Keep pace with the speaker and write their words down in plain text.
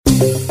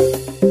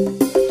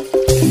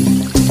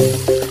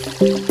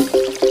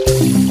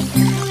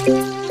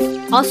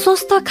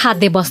अस्वस्थ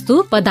खाद्य वस्तु,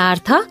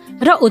 पदार्थ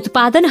र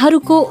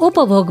उत्पादनहरूको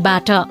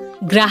उपभोगबाट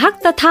ग्राहक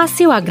तथा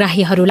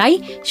सेवाग्राहीहरूलाई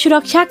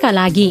सुरक्षाका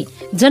लागि,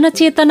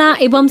 जनचेतना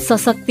एवं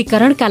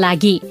सशक्तिकरणका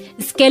लागि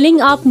स्केलिङ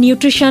अप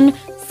न्युट्रिसन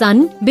सन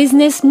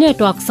बिजनेस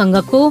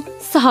नेटवर्कसँगको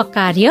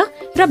सहकार्य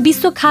र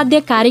विश्व खाद्य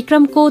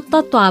कार्यक्रमको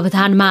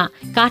तत्वावधानमा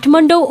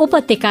काठमाडौँ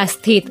उपत्यका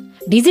स्थित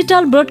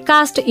डिजिटल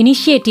ब्रोडकास्ट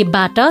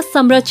इनिसिएटिभबाट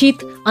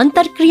संरचित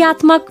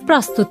अन्तर्क्रियात्मक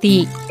प्रस्तुति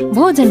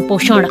भोजन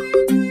पोषण।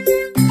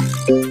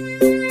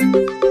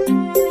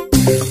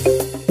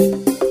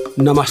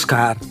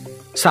 नमस्कार।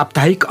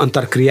 साप्ताहिक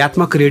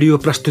अन्तर्क्रियात्मक रेडियो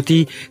प्रस्तुति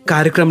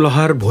कार्यक्रम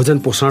लहर भोजन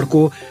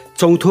पोषणको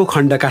चौथो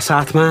खण्डका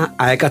साथमा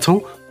आएका छौं।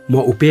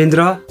 म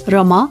उपेन्द्र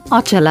र म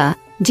अचला।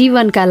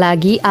 जीवनका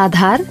लागि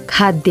आधार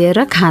खाद्य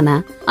र खाना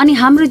अनि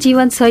हाम्रो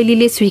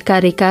जीवनशैलीले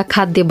स्वीकारेका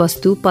खाद्य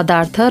वस्तु,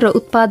 पदार्थ र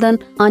उत्पादन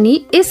अनि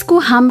यसको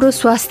हाम्रो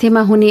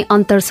स्वास्थ्यमा हुने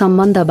अन्तर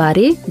सम्बन्ध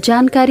बारे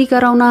जानकारी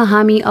गराउन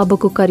हामी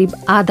अबको करिब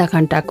आधा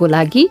घण्टाको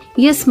लागि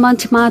यस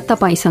मञ्चमा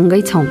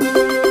तपाईसँगै छौं।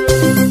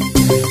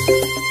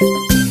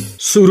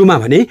 सुरुमा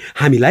भने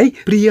हामीलाई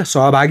प्रिय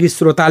सहभागी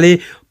श्रोताले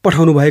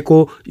पठाउनु भएको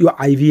यो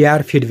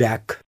आइभीआर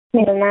फिडब्याक।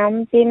 मेरो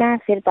नाम पेमा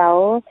शेर्पा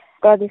हो।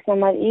 प्रदेश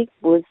नम्बर 1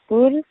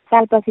 भोजपुर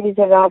सालपछि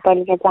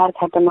गाउँपालिका 4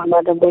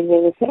 खाटामाबाट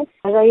बोलिरहेको छु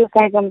र यो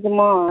कार्यक्रम चाहिँ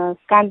म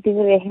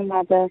कान्तिपुर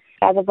एफएमबाट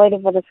आज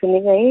पहिलोपटक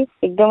सुनेको है।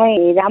 एकदमै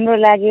राम्रो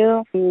लाग्यो।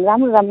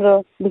 राम्रो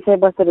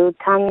विषयवस्तुहरू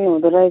उठाउनु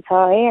हुँदो रहेछ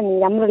है, अनि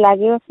राम्रो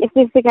लाग्यो।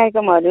 यस्तै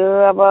कार्यक्रमहरू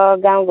अब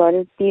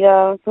गाउँघरतिर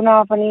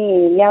पुनः पनि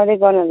ल्याउँदै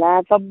गर्नुहोला।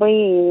 सबै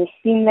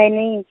टिमलाई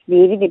नै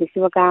धेरै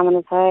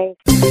शुभकामना छ।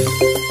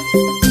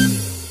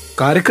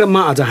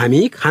 कार्यक्रममा आज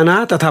हामी खाना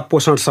तथा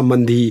पोषण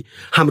सम्बन्धी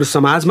हाम्रो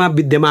समाजमा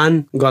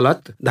विद्यमान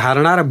गलत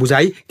धारणा र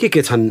बुझाइ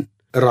के छन्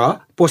र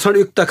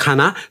पोषणयुक्त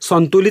खाना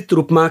सन्तुलित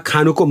रूपमा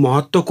खानुको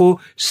महत्त्वको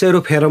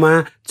सेरोफेरोमा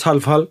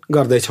छलफल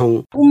गर्दैछौँ।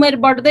 उमेर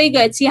बढ्दै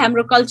गएपछि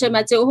हाम्रो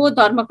कल्चरमा चाहिँ ओहो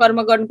धर्म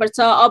कर्म गर्नुपर्छ,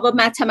 अब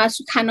माछा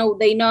मासु खान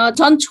हुँदैन,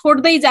 झन्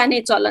छोड्दै जाने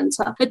चलन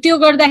छ। त्यो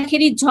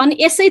गर्दाखेरि झन्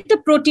यसै त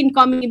प्रोटिन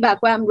कमी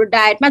भएको हाम्रो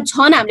डायटमा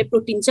झन् हामीले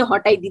प्रोटिन चाहिँ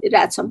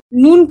हटाइदिइरहेछौँ।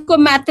 नुनको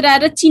मात्रा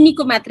र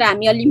चिनीको मात्रा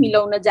हामी अलि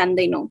मिलाउन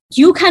जान्दैनौँ।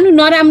 घिउ खानु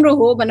नराम्रो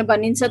हो भनेर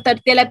भनिन्छ, तर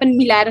त्यसलाई पनि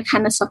मिलाएर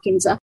खान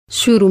सकिन्छ।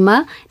 सुरुमा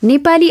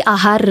नेपाली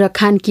आहार र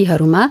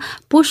खानकीहरूमा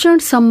पोषण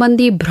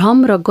सम्बन्धी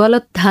भ्रम र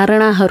गलत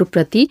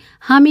धारणाहरूप्रति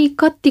हामी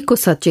कतिको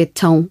सचेत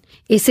छौं,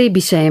 यसै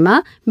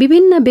विषयमा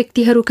विभिन्न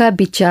व्यक्तिहरूका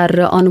विचार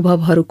र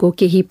अनुभवहरूको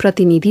केही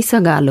प्रतिनिधि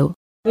सगालो।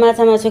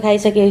 माछा मासु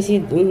खाइसकेपछि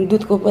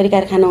दुधको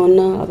परिकार खानुहुन्न,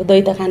 अब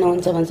दही त खान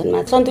हुन्छ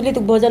भन्छन्। सन्तुलित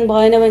भोजन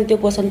भएन भने त्यो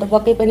पोषण त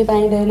पक्कै पनि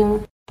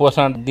पाइँदैन।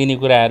 पोषण दिने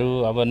कुराहरू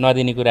अब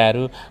नदिने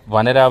कुराहरू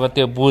भनेर अब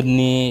त्यो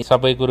बुझ्ने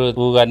सबै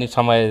कुरो गर्ने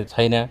समय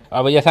छैन।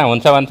 अब यसमा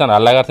हुन्छ भन्छन्,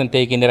 हल्ला गर्छन्,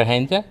 त्यही किनेर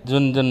खाइन्छ।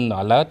 जुन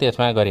हल्ला हो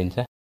त्यसमा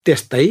गरिन्छ।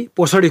 त्यस्तै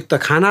पोषणयुक्त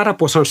खाना र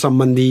पोषण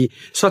सम्बन्धी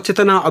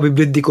सचेतना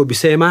अभिवृद्धिको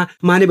विषयमा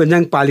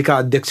मानेभन्ज्याङ पालिका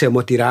अध्यक्ष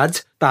मोतीराज,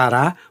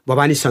 तारा,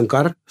 भवानी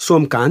शङ्कर,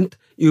 सोमकान्त,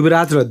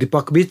 युवराज र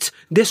दीपक बीच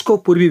देशको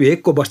पूर्वी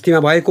भेगको बस्तीमा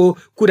भएको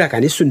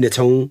कुराकानी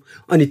सुन्नेछौँ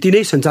अनि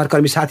तिनै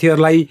सञ्चारकर्मी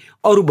साथीहरूलाई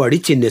अरू बढी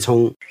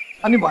चिन्नेछौँ।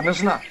 अनि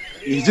भन्नुहोस् न,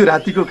 हिजो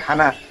रातिको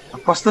खाना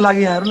कस्तो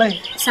लाग्यो यहाँहरूलाई?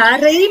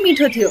 साह्रै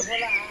मिठो थियो।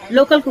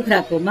 लोकल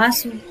कुखुराको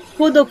मासु,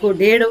 कोदोको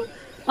ढेँडो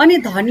अनि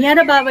धनिया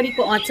र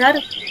बाबरीको अचार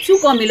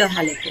चुक अमिलो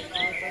हालेको।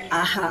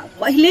 आहा,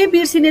 कहिले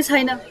बिर्सिने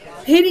छैन।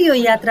 फेरि यो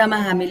यात्रामा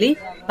हामीले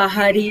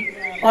पहाडी,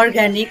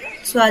 अर्ग्यानिक,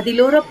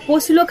 स्वादिलो र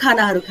पोसिलो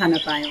खानाहरू खान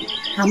पायौँ।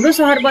 हाम्रो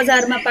सहर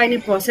बजारमा पाइने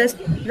प्रोसेस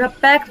र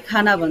प्याक्ड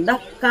खाना भन्दा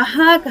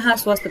कहाँ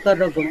स्वस्थकर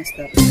र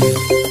गुणस्तर।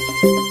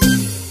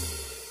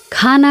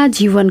 खाना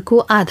जीवनको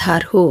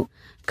आधार हो।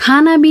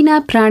 खाना बिना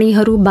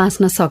प्राणीहरू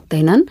बाँच्न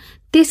सक्दैनन्।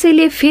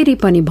 त्यसैले फेरि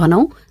पनि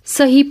भनौं,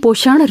 सही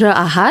पोषण र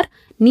आहार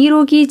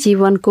निरोगी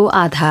जीवनको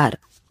आधार।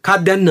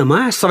 खाद्यान्नमा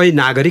सबै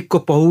नागरिकको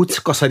पहुँच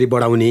कसरी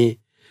बढाउने,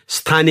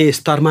 स्थानीय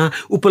स्तरमा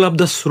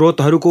उपलब्ध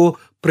स्रोतहरूको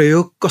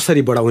प्रयोग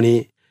कसरी बढाउने,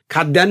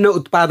 खाद्यान्न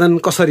उत्पादन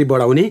कसरी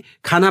बढाउने,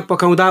 खाना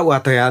पकाउँदा वा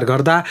तयार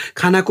गर्दा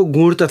खानाको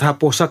गुण तथा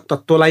पोषक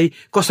तत्त्वलाई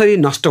कसरी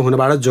नष्ट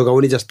हुनबाट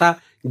जोगाउने जस्ता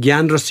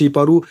ज्ञान र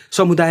सिपहरू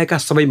समुदायका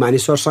सबै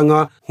मानिसहरूसँग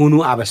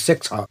हुनु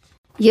आवश्यक छ।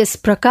 यस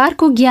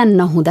प्रकारको ज्ञान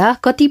नहुँदा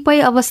कतिपय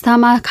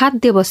अवस्थामा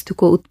खाद्य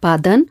वस्तुको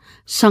उत्पादन,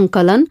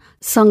 संकलन,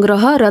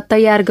 संग्रह र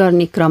तयार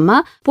गर्ने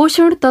क्रममा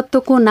पोषण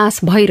तत्त्वको नाश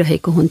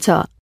भइरहेको हुन्छ।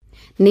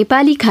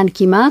 नेपाली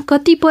खानकीमा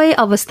कतिपय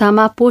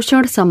अवस्थामा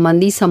पोषण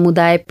सम्बन्धी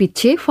समुदाय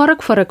पिच्छे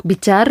फरक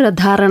विचार र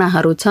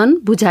धारणाहरू छन्,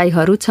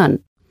 बुझाइहरू छन्।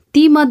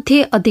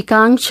 तीमध्ये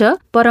अधिकांश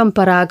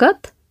परम्परागत,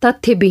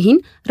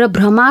 तथ्यविहीन र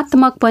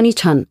भ्रमात्मक पनि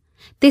छन्।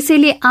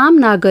 त्यसैले आम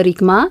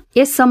नागरिकमा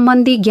यस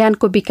सम्बन्धी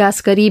ज्ञानको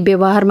विकास गरी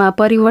व्यवहारमा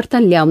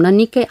परिवर्तन ल्याउन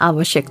निकै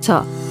आवश्यक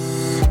छ।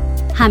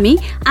 हामी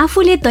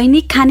आफूले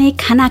दैनिक खाने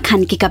खाना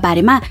खानकीका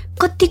बारेमा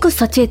कतिको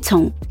सचेत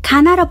छौं?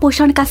 खाना र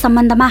पोषणका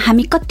सम्बन्धमा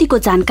हामी कतिको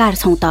जानकार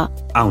छौं त?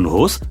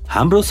 आउनुहोस्,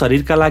 हाम्रो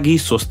शरीरका लागि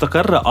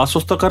स्वस्थकर र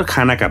अस्वस्थकर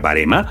खानाका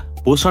बारेमा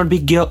पोषण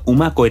विज्ञ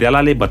उमा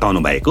कोइरालाले बताउनु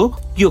भएको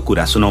यो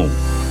कुरा सुनौ।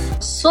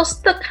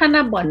 स्वस्थ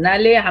खाना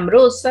भन्नाले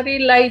हाम्रो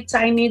शरीरलाई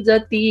चाहिने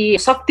जति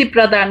शक्ति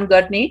प्रदान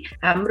गर्ने,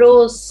 हाम्रो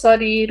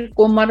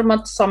शरीरको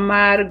मर्मत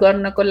सम्हार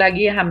गर्नको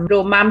लागि,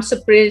 हाम्रो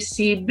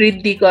मांसपेशी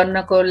वृद्धि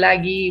गर्नको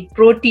लागि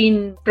प्रोटिन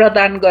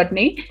प्रदान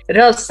गर्ने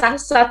र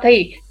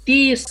साथसाथै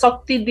ती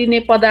शक्ति दिने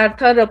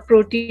पदार्थ र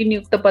प्रोटिन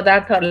युक्त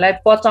पदार्थहरूलाई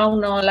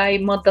पचाउनलाई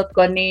मद्दत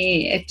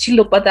गर्ने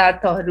चिल्लो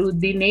पदार्थहरू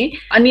दिने,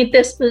 अनि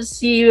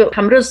त्यसपछि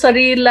हाम्रो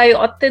शरीरलाई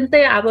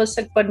अत्यन्तै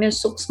आवश्यक पर्ने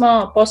सूक्ष्म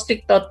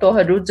पौष्टिक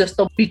तत्त्वहरू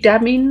जस्तो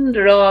भिटामिन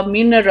र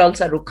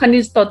मिनरल्सहरू,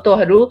 खनिज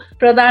तत्त्वहरू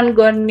प्रदान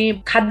गर्ने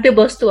खाद्य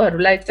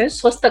वस्तुहरूलाई चाहिँ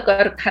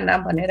स्वस्थकर खाना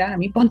भनेर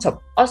हामी भन्छौँ।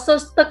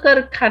 अस्वस्थकर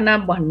खाना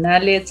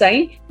भन्नाले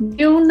चाहिँ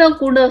न्यून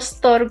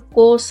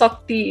गुणस्तरको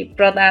शक्ति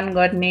प्रदान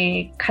गर्ने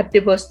खाद्य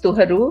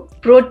वस्तुहरू,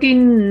 प्रोटिन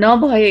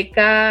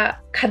नभएका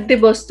खाद्य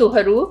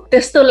वस्तुहरू,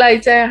 त्यस्तोलाई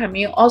चाहिँ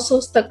हामी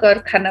अस्वस्थकर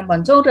खाना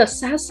भन्छौँ। र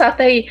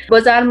साथसाथै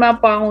बजारमा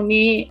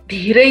पाउने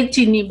धेरै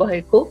चिनी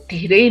भएको,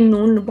 धेरै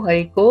नुन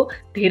भएको,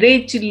 धेरै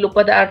चिल्लो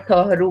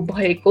पदार्थहरू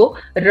भएको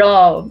र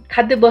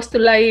खाद्य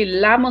वस्तुलाई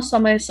लामो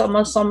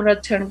समयसम्म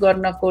संरक्षण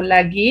गर्नको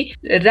लागि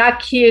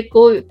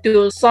राखिएको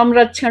त्यो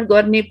संरक्षण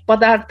गर्ने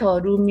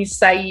पदार्थहरू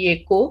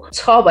मिसाइएको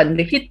छ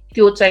भनेदेखि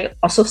त्यो चाहिँ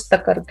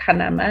अस्वस्थकर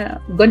खानामा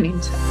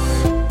गनिन्छ।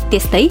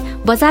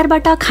 त्यस्तै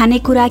बजारबाट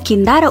खानेकुरा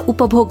किन्दा र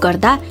उपभोग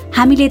गर्दा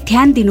हामीले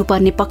ध्यान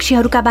दिनुपर्ने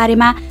पक्षहरूका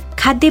बारेमा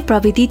खाद्य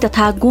प्रविधि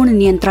तथा गुण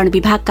नियन्त्रण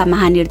विभागका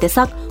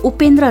महानिर्देशक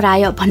उपेन्द्र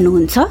राय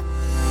भन्नुहुन्छ।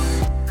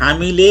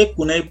 हामीले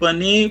कुनै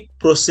पनि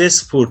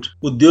प्रोसेस फुड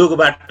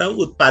उद्योगबाट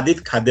उत्पादित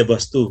खाद्य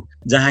वस्तु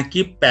जहाँ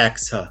कि प्याक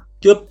छ,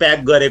 त्यो प्याक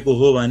गरेको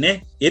हो भने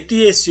यति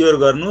एस्योर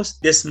गर्नुस्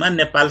त्यसमा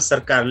नेपाल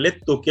सरकारले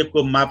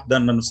तोकेको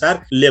मापदण्ड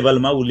अनुसार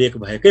लेबलमा उल्लेख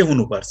भएकै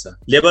हुनुपर्छ।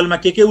 लेबलमा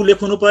के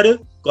उल्लेख हुनु पर्यो?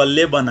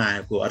 कसले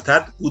बनाएको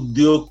अर्थात्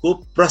उद्योगको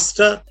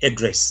प्रष्ट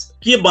एड्रेस,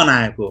 के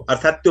बनाएको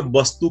अर्थात् त्यो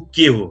वस्तु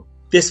के हो,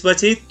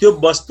 त्यसपछि त्यो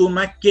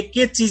वस्तुमा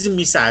के चीज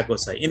मिसाएको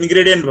छ,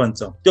 इन्ग्रेडियन्ट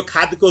भन्छौँ, त्यो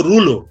खाद्यको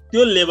रुल हो,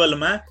 त्यो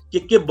लेभलमा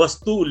के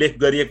वस्तु उल्लेख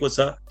गरिएको छ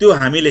त्यो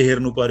हामीले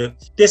हेर्नु पर्यो।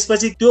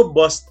 त्यसपछि त्यो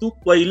वस्तु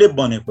कहिले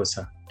बनेको छ,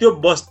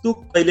 त्यो वस्तु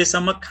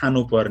कहिलेसम्म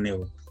खानु पर्ने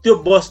हो,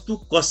 त्यो वस्तु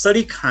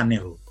कसरी खाने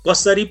हो,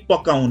 कसरी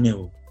पकाउने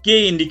हो, के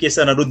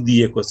इन्डिकेसनहरू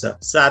दिएको छ,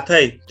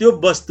 साथै त्यो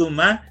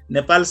वस्तुमा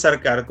नेपाल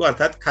सरकारको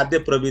अर्थात् खाद्य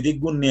प्रविधि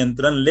गुण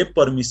नियन्त्रणले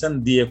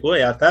पर्मिसन दिएको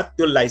अर्थात्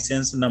त्यो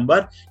लाइसेन्स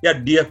नम्बर या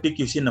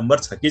DFTQC नम्बर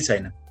छ कि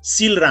छैन,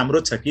 सिल राम्रो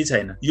छ कि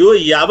छैन, यो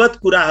यावत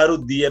कुराहरू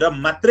दिएर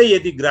मात्रै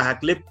यदि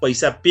ग्राहकले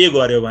पैसा पे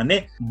गर्यो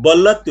भने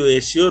बल्ल त्यो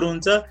एस्योर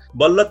हुन्छ,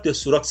 बल्ल त्यो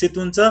सुरक्षित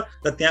हुन्छ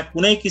र त्यहाँ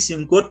कुनै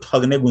किसिमको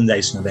ठग्ने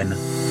गुन्जाइस हुँदैन।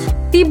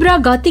 तीव्र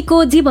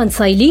गतिको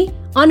जीवनशैली,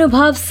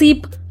 अनुभव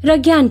सिप र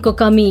ज्ञानको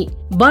कमी,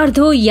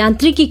 बढ्दो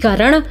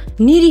यान्त्रिकीकरण,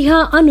 निरीह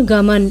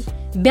अनुगमन,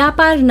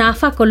 व्यापार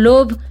नाफाको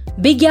लोभ,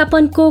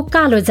 विज्ञापनको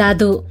कालो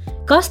जादु,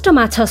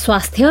 कष्टमा छ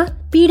स्वास्थ्य,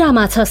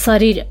 पीडामा छ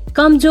शरीर,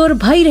 कमजोर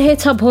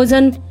भइरहेछ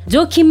भोजन,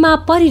 जोखिममा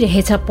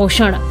परिरहेछ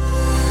पोषण।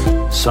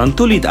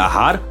 सन्तुलित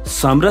आहार,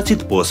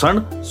 संरक्षित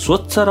पोषण,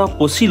 स्वच्छ र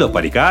पोषिलो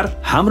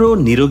परिकार हाम्रो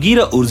निरोगी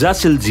र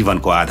ऊर्जाशील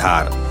जीवनको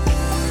आधार।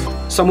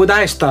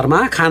 समुदाय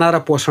स्तरमा खाना र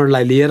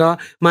पोषणलाई लिएर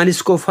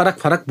मानिसको फरक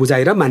फरक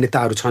बुझाइ र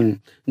मान्यताहरू छन्।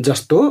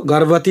 जस्तो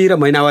गर्भवती र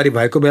महिनावारी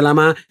भएको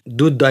बेलामा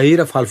दुध, दही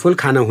र फलफुल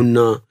खान हुन्न,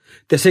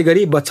 त्यसै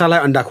गरी बच्चालाई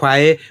अन्डा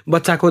खुवाए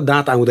बच्चाको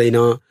दाँत आउँदैन,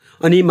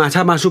 अनि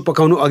माछा मासु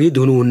पकाउनु अघि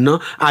धुनुहुन्न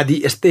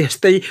आदि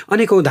यस्तै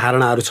अनेकौं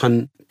धारणाहरू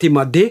छन्। ती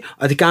मध्ये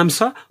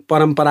अधिकांश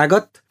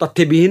परम्परागत,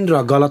 तथ्यविहीन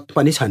र गलत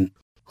पनि छन्।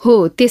 हो,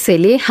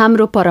 त्यसैले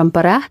हाम्रो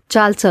परम्परा,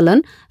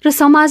 चालचलन र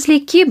समाजले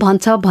के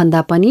भन्छ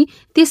भन्दा पनि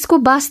त्यसको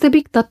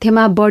वास्तविक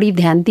तथ्यमा बढी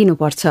ध्यान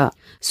दिनुपर्छ।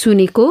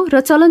 सुनेको र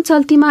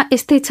चलनचल्तीमा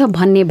यस्तै छ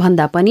भन्ने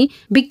भन्दा पनि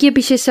विज्ञ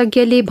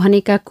विशेषज्ञले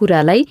भनेका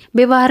कुरालाई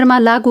व्यवहारमा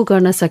लागू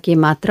गर्न सके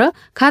मात्र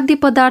खाद्य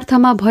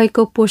पदार्थमा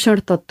भएको पोषण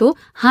तत्त्व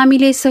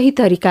हामीले सही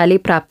तरिकाले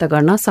प्राप्त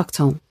गर्न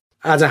सक्छौं।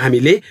 आज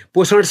हामीले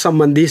पोषण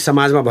सम्बन्धी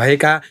समाजमा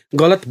भएका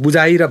गलत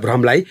बुझाइ र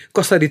भ्रमलाई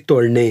कसरी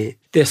तोड्ने,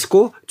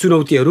 त्यसको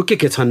चुनौतीहरू के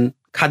छन्,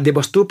 खाद्य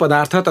वस्तु,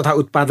 पदार्थ तथा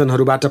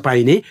उत्पादनहरूबाट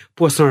पाइने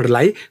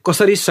पोषणलाई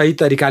कसरी सही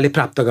तरिकाले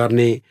प्राप्त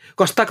गर्ने,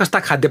 कस्ता कस्ता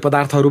खाद्य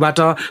पदार्थहरूबाट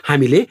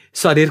हामीले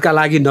शरीरका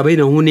लागि नभई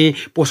नहुने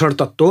पोषण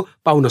तत्त्व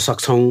पाउन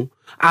सक्छौं,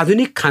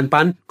 आधुनिक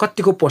खानपान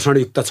कतिको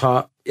पोषणयुक्त छ,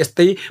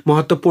 यस्तै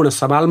महत्त्वपूर्ण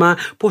सवालमा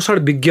पोषण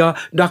विज्ञ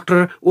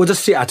डाक्टर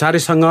ओजस्वी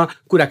आचार्यसँग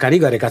कुराकानी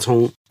गरेका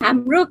छौं।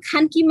 हाम्रो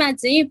खानकीमा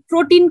चाहिँ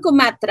प्रोटिनको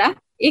मात्रा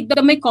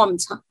एकदमै कम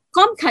छ।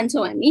 कम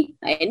खान्छौँ हामी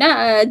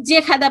हैन, जे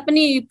खाँदा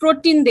पनि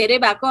प्रोटिन धेरै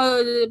भएको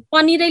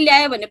पनिरै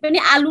ल्यायो भने पनि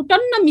आलु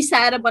टन्न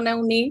मिसाएर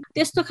बनाउने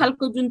त्यस्तो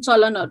खालको जुन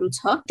चलनहरू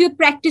छ त्यो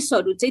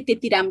प्र्याक्टिसहरू चाहिँ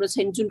त्यति राम्रो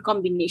छैन, जुन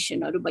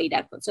कम्बिनेसनहरू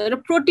भइरहेको छ। र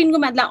प्रोटिनको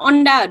मात्रा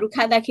अन्डाहरू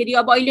खाँदाखेरि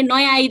अब अहिले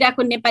नयाँ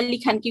आइरहेको नेपाली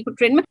खानकीको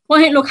ट्रेन्डमा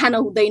पहेँलो खान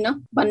हुँदैन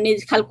भन्ने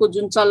खालको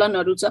जुन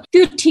चलनहरू छ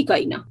त्यो ठिक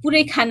होइन।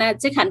 पुरै खाना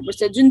चाहिँ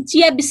खानुपर्छ। जुन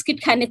चिया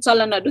बिस्किट खाने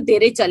चलनहरू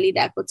धेरै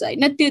चलिरहेको छ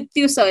हैन,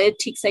 त्यो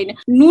ठिक छैन।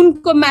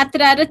 नुनको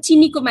मात्रा र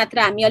चिनीको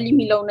मात्रा हामी अलि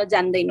मिलाउन मिलाउन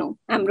जान्दैनौँ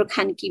हाम्रो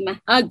खानकीमा।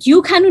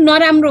 घिउ खानु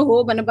नराम्रो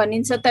हो भनेर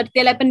भनिन्छ, तर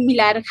त्यसलाई पनि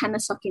मिलाएर खान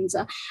सकिन्छ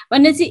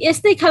भनेपछि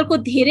यस्तै खालको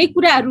धेरै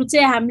कुराहरू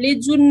चाहिँ हामीले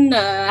जुन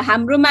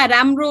हाम्रोमा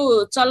राम्रो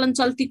चलन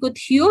चल्तीको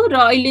थियो र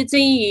अहिले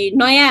चाहिँ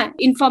नयाँ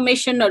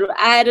इन्फर्मेसनहरू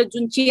आएर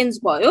जुन चेन्ज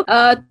भयो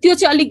त्यो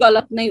चाहिँ अलिक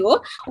गलत नै हो।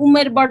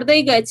 उमेर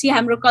बढ्दै गएपछि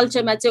हाम्रो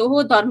कल्चरमा चाहिँ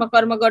ओहो धर्म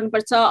कर्म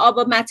गर्नुपर्छ, अब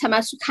माछा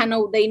मासु खान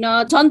हुँदैन,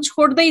 झन्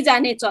छोड्दै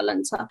जाने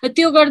चलन छ।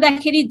 त्यो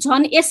गर्दाखेरि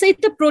झन् यसै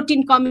त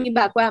प्रोटिन कमी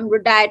भएको हाम्रो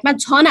डायटमा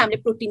झन्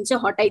हामीले प्रोटिन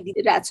चाहिँ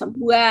हटाइदिइरहेछौँ।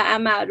 बुवा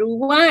आमाहरू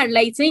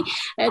उहाँहरूलाई चाहिँ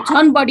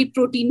झन् बढी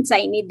प्रोटिन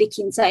चाहिने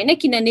देखिन्छ होइन,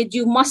 किनभने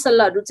जिउ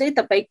मसलहरू चाहिँ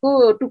तपाईँको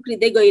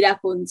टुक्रिँदै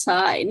गइरहेको हुन्छ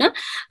होइन।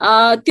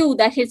 त्यो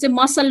हुँदाखेरि चाहिँ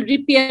मसल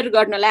रिपेयर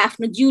गर्नलाई,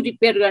 आफ्नो जिउ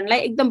रिपेयर गर्नलाई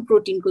एकदम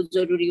प्रोटिनको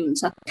जरुरी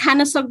हुन्छ।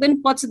 खान सक्दैन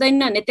पच्दैन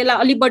भने त्यसलाई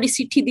अलि बढी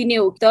सिठी दिने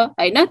हो त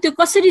होइन, त्यो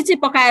कसरी चाहिँ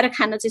पकाएर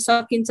खान चाहिँ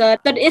सकिन्छ।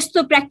 तर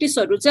यस्तो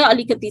प्र्याक्टिसहरू चाहिँ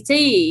अलिकति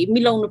चाहिँ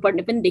मिलाउनु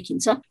पर्ने पनि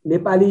देखिन्छ।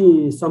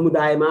 नेपाली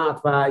समुदायमा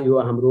अथवा यो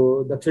हाम्रो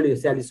दक्षिण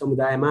एसियाली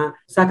समुदायमा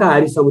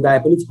शाकाहारी समुदाय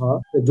पनि छ,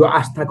 जो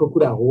आस्थाको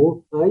कुरा हो।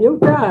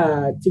 एउटा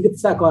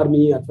चिकित्सा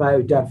कर्मी अथवा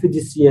एउटा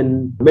फिजिसियन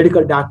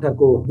मेडिकल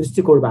डाक्टरको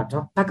दृष्टिकोणबाट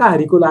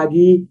शाकाहारीको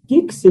लागि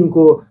के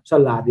किसिमको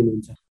सल्लाह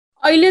दिनुहुन्छ?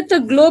 अहिले त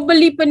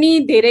ग्लोबली पनि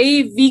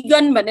धेरै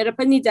भिगन भनेर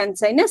पनि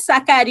जान्छ होइन।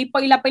 शाकाहारी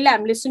पहिला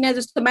हामीले सुने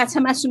जस्तो माछा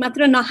मासु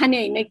मात्र नखाने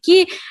होइन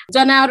कि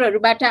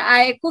जनावरहरूबाट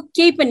आएको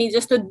केही पनि,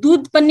 जस्तो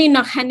दुध पनि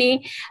नखाने,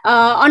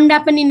 अन्डा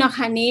पनि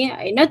नखाने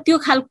होइन, त्यो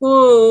खालको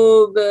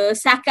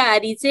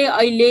शाकाहारी चाहिँ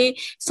अहिले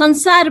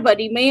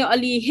संसारभरिमै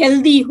अलि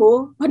हेल्दी हो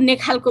भन्ने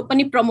खालको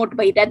पनि प्रमोट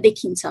भइरहेको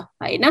देखिन्छ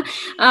होइन।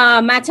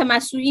 माछा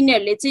मासु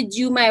यिनीहरूले चाहिँ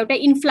जिउमा एउटा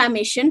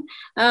इन्फ्लामेसन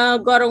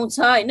गराउँछ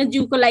होइन,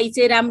 जिउको लागि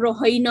चाहिँ राम्रो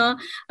होइन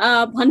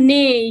भन्ने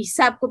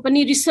हिसाबको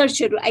पनि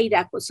रिसर्चहरू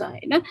आइरहेको छ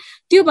होइन।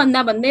 त्यो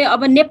भन्दा भन्दै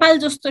अब नेपाल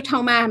जस्तो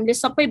ठाउँमा हामीले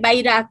सबै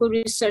बाहिर आएको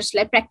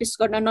रिसर्चलाई प्र्याक्टिस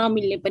गर्न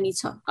नमिल्ने पनि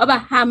छ। अब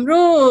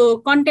हाम्रो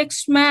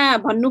कन्टेक्स्टमा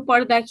भन्नु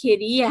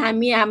पर्दाखेरि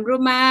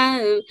हाम्रोमा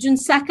जुन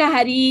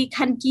शाकाहारी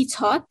खानकी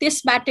छ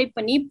त्यसबाटै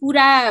पनि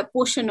पुरा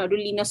पोषणहरू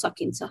लिन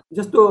सकिन्छ।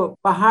 जस्तो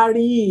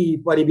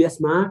पहाडी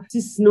परिवेशमा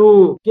सिस्नो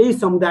केही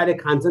समुदायले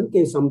खान्छन्,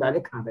 केही समुदायले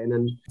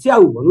खाँदैनन्।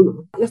 च्याउ भनौँ न,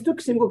 यस्तो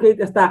किसिमको केही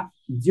त्यस्ता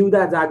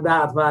जिउँदा जाग्दा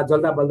अथवा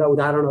जल्दा बल्दा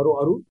उदाहरणहरू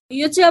अरू?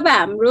 यो चाहिँ अब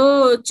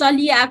हाम्रो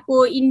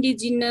चलिआएको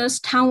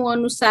इन्डिजिनस ठाउँ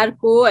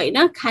अनुसारको होइन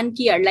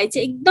खानकीहरूलाई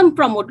चाहिँ एकदम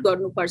प्रमोट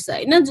गर्नुपर्छ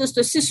होइन।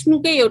 जस्तो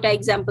सिस्नुकै एउटा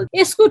इक्जाम्पल,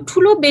 यसको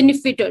ठुलो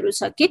बेनिफिटहरू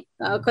छ कि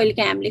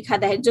कहिलेकाहीँ हामीले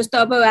खाँदाखेरि। जस्तो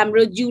अब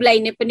हाम्रो जिउलाई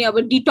नै पनि अब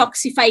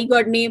डिटक्सिफाई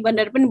गर्ने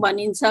भनेर पनि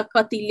भनिन्छ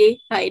कतिले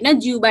होइन।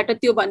 जिउबाट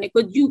त्यो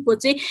भनेको जिउको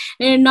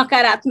चाहिँ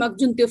नकारात्मक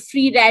जुन त्यो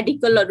फ्री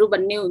रेडिकलहरू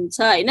भन्ने हुन्छ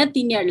होइन,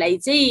 तिनीहरूलाई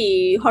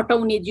चाहिँ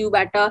हटाउने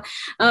जिउबाट।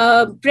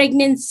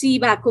 प्रेग्नेन्सी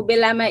भएको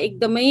बेलामा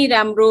एकदमै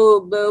राम्रो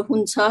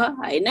हुन्छ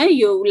होइन।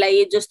 यो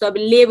उसलाई जस्तो अब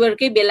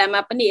लेबरकै बेलामा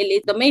पनि यसले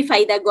एकदमै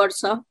फाइदा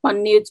गर्छ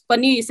भन्ने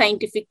पनि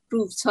साइन्टिफिक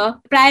प्रुफ छ।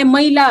 प्राय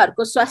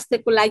महिलाहरूको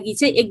स्वास्थ्यको लागि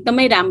चाहिँ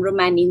एकदमै राम्रो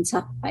मानिन्छ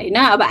होइन।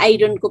 अब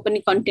आइरनको पनि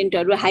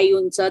कन्टेन्टहरू हाई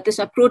हुन्छ,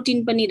 त्यसमा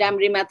प्रोटिन पनि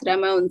राम्रै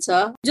मात्रामा हुन्छ।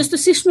 जस्तो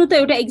सिस्नु त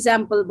एउटा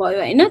इक्जाम्पल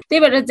भयो होइन। त्यही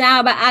भएर जहाँ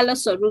अब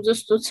आलसहरू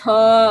जस्तो छ,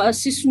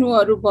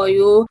 सिस्नुहरू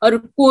भयो, अरू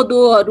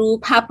कोदोहरू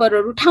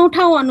फापरहरू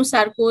ठाउँ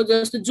अनुसारको,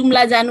 जस्तो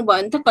जुम्ला जानुभयो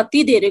भने त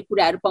कति धेरै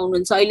कुराहरू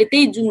पाउनुहुन्छ। अहिले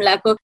त्यही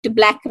जुम्लाको त्यो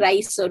ब्ल्याक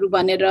राइसहरू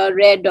भनेर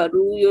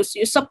रेडहरू यो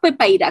सबै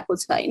पाइरहेको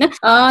छ होइन।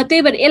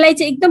 त्यही भएर यसलाई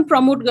चाहिँ एकदम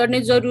प्रमोट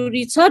गर्ने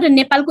जरुरी छ र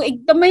नेपालको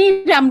एकदमै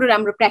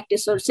राम्रो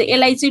प्र्याक्टिसहरू छ,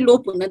 यसलाई चाहिँ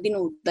लोप हुन दिनु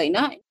हुँदैन।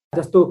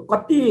 जस्तो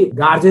कति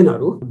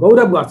गार्जेनहरू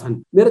गौरव गर्छन्,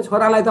 मेरो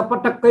छोरालाई त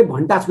पटक्कै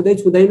भन्टा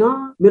छुँदैन,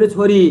 मेरो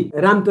छोरी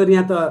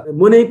रामतोरिया त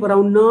मनै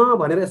पराउन्न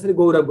भनेर यसरी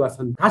गौरव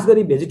गर्छन्। खास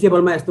गरी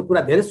भेजिटेबलमा यस्तो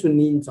कुरा धेरै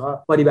सुनिन्छ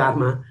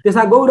परिवारमा।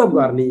 त्यसमा गौरव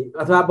गर्ने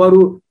अथवा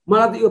बरु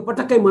मलाई त यो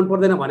पटक्कै मन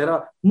पर्दैन भनेर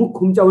मुख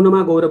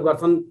खुम्चाउनमा गौरव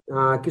गर्छन्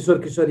किशोर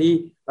किशोरी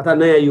अथवा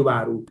नयाँ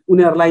युवाहरू।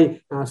 उनीहरूलाई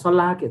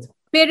सल्लाह के छ?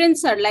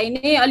 पेरेन्ट्सहरूलाई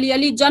नै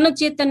अलिअलि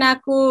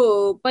जनचेतनाको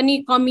पनि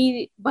कमी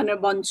भनेर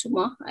भन्छु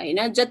म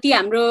होइन। जति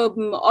हाम्रो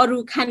अरू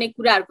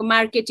खानेकुराहरूको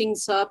मार्केटिङ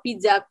छ,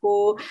 पिज्जाको,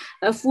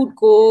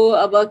 फुडको,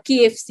 अब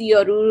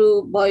केएफसीहरू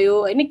भयो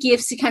होइन,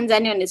 केएफसी खान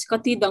जाने भने चाहिँ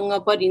कति दङ्ग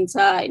परिन्छ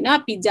होइन,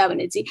 पिज्जा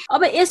भने चाहिँ।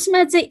 अब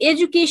यसमा चाहिँ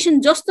एजुकेसन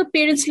जस्तो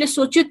पेरेन्ट्सले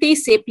सोच्यो त्यही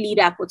सेप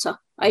लिइरहेको छ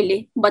अहिले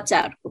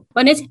बच्चाहरूको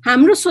भने।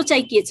 हाम्रो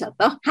सोचाइ के छ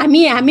त?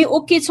 हामी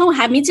ओके छौँ,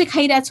 हामी चाहिँ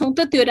खाइरहेछौँ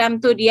त त्यो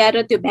रामतोरिया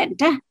र त्यो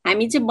भ्यान्टा,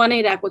 हामी चाहिँ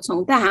बनाइरहेको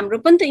छौँ त,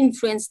 हाम्रो पनि त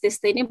इन्फ्लुएन्स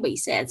त्यस्तै नै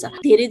भइसकेको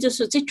छ। धेरै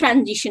जसो चाहिँ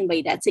ट्रान्जिसन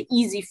भइरहेको छ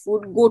इजी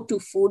फुड, गो टु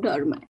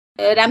फुडहरूमा।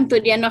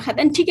 रामतोरिया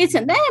नखाँदा नि ठिकै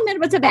छ नि त,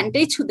 मेरो बच्चा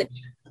भ्यान्टै छुँदैन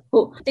हो।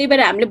 त्यही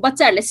भएर हामीले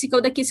बच्चाहरूलाई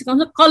सिकाउँदा के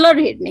सिकाउँछ? कलर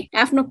हेर्ने,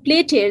 आफ्नो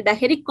प्लेट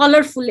हेर्दाखेरि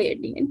कलरफुल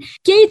हेर्ने।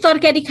 केही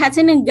तरकारी खान्छ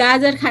नि,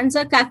 गाजर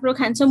खान्छ, काँक्रो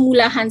खान्छ,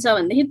 मुला खान्छ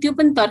भनेदेखि त्यो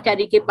पनि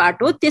तरकारीकै पार्ट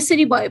हो।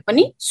 त्यसरी भए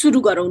पनि सुरु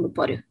गराउनु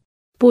पर्यो।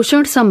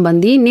 पोषण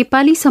सम्बन्धी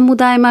नेपाली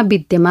समुदायमा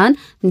विद्यमान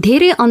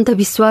धेरै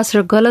अन्धविश्वास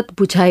र गलत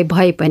बुझाइ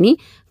भए पनि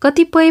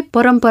कतिपय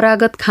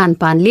परम्परागत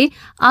खानपानले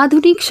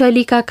आधुनिक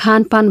शैलीका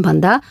खानपान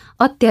भन्दा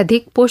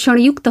अत्याधिक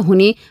पोषणयुक्त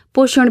हुने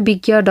पोषण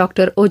विज्ञ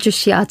डाक्टर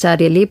ओजस्वी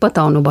आचार्यले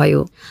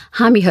बताउनुभयो।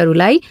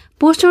 हामीहरूलाई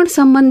पोषण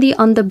सम्बन्धी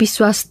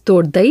अन्धविश्वास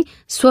तोड्दै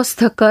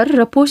स्वस्थकर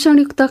र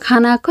पोषणयुक्त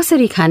खाना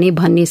कसरी खाने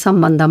भन्ने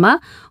सम्बन्धमा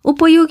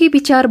उपयोगी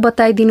विचार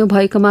बताइदिनु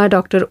भएकोमा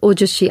डाक्टर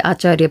ओजस्वी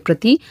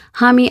आचार्यप्रति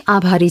हामी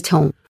आभारी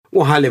छौं।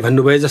 उहाँले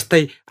भन्नुभए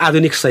जस्तै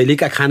आधुनिक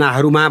शैलीका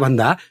खानाहरूमा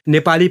भन्दा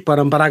नेपाली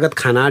परम्परागत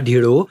खाना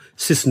ढिँडो,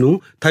 सिस्नु,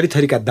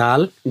 थरीथरीका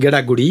दाल,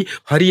 गेडागुडी,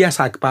 हरिया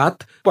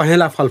सागपात,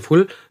 पहेँला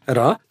फलफूल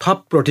र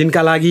थप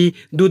प्रोटिनका लागि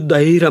दूध,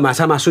 दही र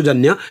माछा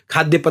मासुजन्य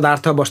खाद्य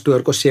पदार्थ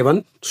वस्तुहरूको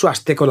सेवन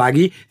स्वास्थ्यको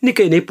लागि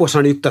निकै नै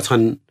पोषणयुक्त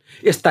छन्।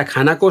 यस्ता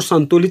खानाको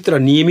सन्तुलित र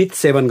नियमित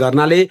सेवन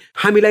गर्नाले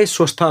हामीलाई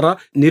स्वस्थ र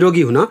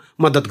निरोगी हुन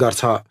मद्दत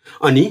गर्छ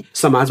अनि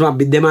समाजमा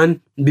विद्यमान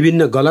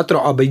विभिन्न गलत र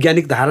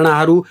अवैज्ञानिक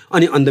धारणाहरू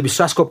अनि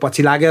अन्धविश्वासको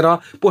पछि लागेर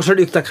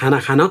पोषणयुक्त खाना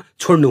खान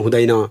छोड्नु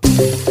हुँदैन।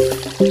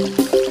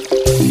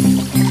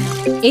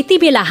 यति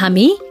बेला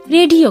हामी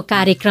रेडियो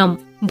कार्यक्रम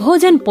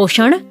भोजन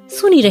पोषण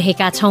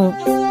सुनिरहेका छौं।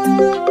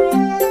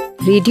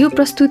 रेडियो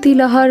प्रस्तुति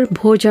लहर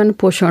भोजन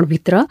पोषण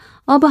भित्र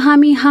अब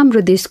हामी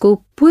हाम्रो देशको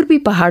पूर्वी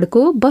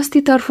पहाडको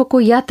बस्तीतर्फको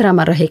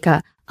यात्रामा रहेका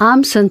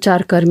आम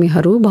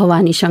सञ्चारकर्मीहरू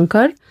भवानी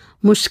शंकर,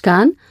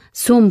 मुस्कान,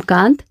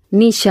 सोमकान्त,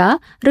 निशा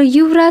र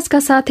युवराजका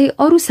साथै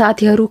अरू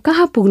साथीहरू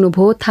कहाँ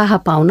पुग्नुभयो थाहा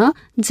पाउन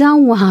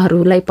जाउँ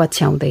उहाँहरूलाई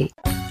पछ्याउँदै।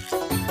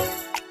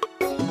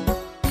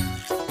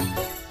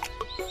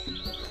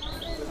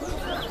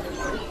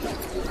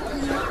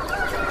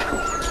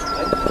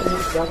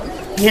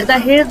 हेर्दा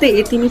हेर्दै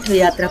यति मिठो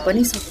यात्रा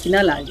पनि सकिन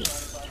लाग्यो।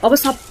 अब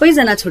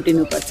सबैजना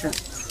छुटिनुपर्छ।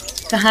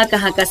 कहाँ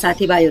कहाँका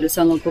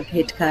साथीभाइहरूसँगको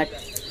भेटघाट,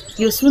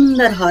 यो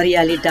सुन्दर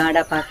हरियाली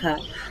डाँडा पाखा,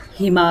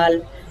 हिमाल,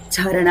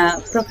 झरना,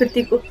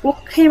 प्रकृतिको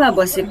कोखैमा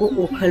बसेको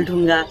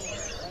ओखलढुङ्गा,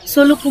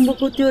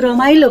 सोलुखुम्बुको त्यो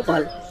रमाइलो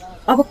पल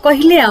अब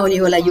कहिले आउने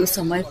होला यो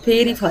समय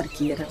फेरि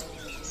फर्किएर।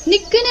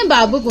 निकै नै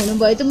भावुक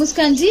हुनुभयो त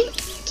मुस्कानजी,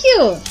 के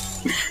हो?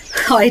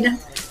 होइन,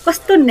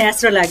 कस्तो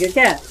न्याचुरल लाग्यो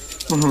क्या।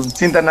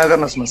 चिन्ता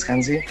नगर्नुहोस्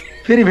मुस्कानजी,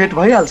 फेरि भेट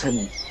भइहाल्छ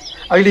नि।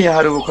 अहिले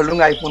यहाँहरू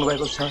ओखलढुङ्गा आइपुग्नु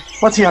भएको छ।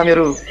 पछि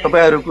हामीहरू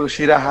तपाईँहरूको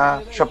सिराहा,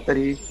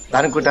 सप्तरी,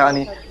 धानकुटा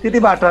अनि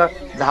त्यतिबाट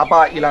झापा,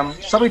 इलाम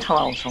सबै ठाउँ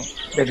आउँछौँ।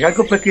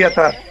 भेटघाटको प्रक्रिया त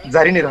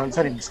जारी नै रहन्छ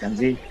नि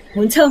मुस्कानजी।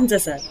 हुन्छ हुन्छ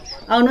सर,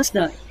 आउनुहोस् न।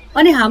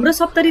 अनि हाम्रो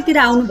सप्तरीतिर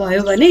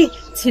आउनुभयो भने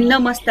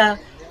छिन्नमस्ता,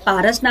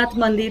 पारसनाथ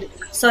मन्दिर,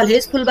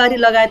 सलहेज फुलबारी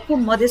लगायतको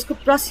मधेसको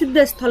प्रसिद्ध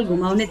स्थल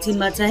घुमाउने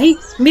जिम्मा चाहिँ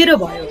मेरो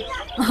भयो।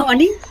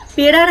 अनि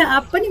पेडा र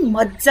आँप पनि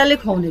मजाले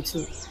खुवाउने छु।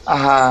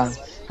 आहा,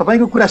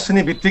 तपाईँको कुरा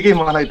सुने बित्तिकै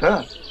मलाई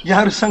त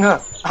यहाँहरूसँग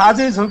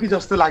आजै झौकी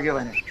जस्तो लाग्यो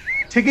भने।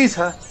 ठिकै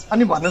छ,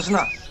 अनि भन्नुहोस् न,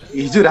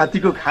 हिजो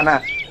रातिको खाना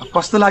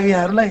कस्तो लाग्यो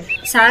यहाँहरूलाई?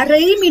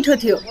 साह्रै मिठो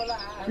थियो।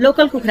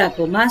 लोकल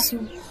कुखुराको मासु,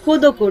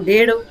 कोदोको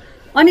ढेँडो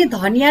अनि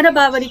धनिया र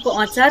बाबरीको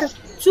अचार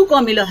चुक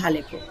अमिलो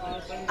हालेको।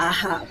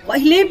 आहा,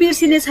 कहिले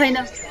बिर्सिने छैन।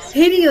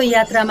 फेरि यो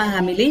यात्रामा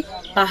हामीले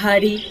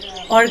पहाडी,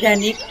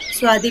 अर्ग्यानिक,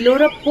 स्वादिलो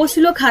र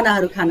पोसिलो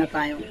खानाहरू खान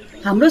पायौँ।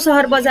 हाम्रो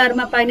सहर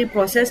बजारमा पाइने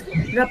प्रोसेस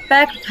र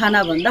प्याक्ड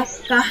खाना भन्दा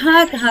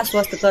कहाँ कहाँ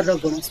स्वस्थकर र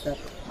गुणस्तर।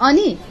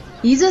 अनि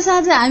हिजो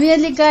साँझ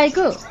हामीहरूले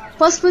गाएको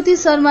पशुपति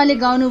शर्माले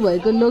गाउनु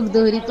भएको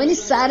लोकदोहोरी पनि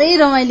साह्रै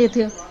रमाइलो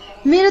थियो।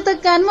 मेरो त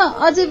कानमा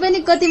अझै पनि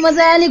कति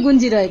मजाले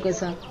गुन्जिरहेको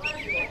छ।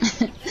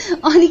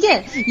 अनि के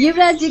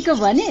युवराजजीको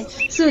भने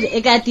सुर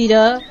एकातिर,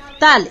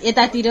 ताल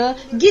यतातिर,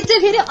 गीत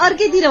चाहिँ फेरि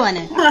अर्कैतिर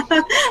भने।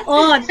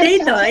 त्यही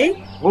त है।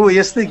 हो,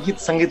 यस्तै गीत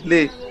सङ्गीतले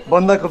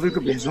बन्दाकोपीको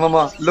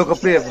भेजमा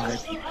लोकप्रिय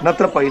भयो।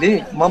 नत्र पहिले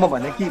मम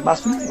भने कि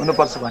मासु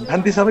हुनुपर्छ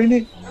भन्ठान्थे सबैले।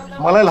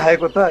 मलाई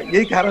लागेको त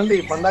यही कारणले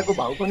बन्दाको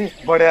भाउ पनि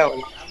बढ्या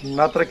होला।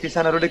 नत्र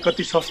किसानहरूले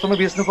कति सस्तोमा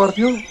बेच्नु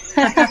पर्थ्यो।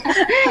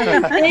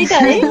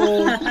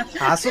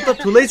 हाँसो त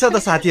ठुलै छ त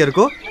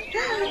साथीहरूको।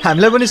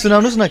 हामीलाई पनि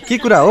सुनाउनुहोस् न, के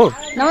कुरा हो?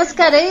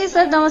 नमस्कार है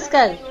सर।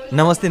 नमस्कार।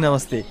 नमस्ते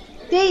नमस्ते।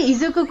 त्यही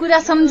हिजोको कुरा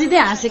सम्झिँदै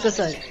हाँसेको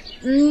सर।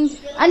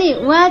 अनि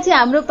उहाँ चाहिँ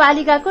हाम्रो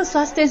पालिकाको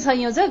स्वास्थ्य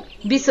संयोजक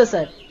विश्व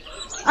सर।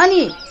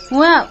 अनि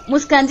उहाँ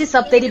मुस्कानजी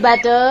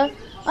सप्तरीबाट,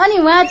 अनि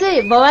उहाँ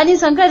चाहिँ भवानी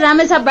शंकर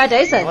रामेछापबाट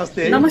है सर।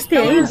 नमस्ते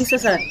है विश्व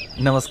सर।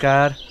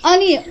 नमस्कार।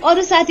 अनि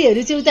अरू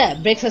साथीहरू चाहिँ उता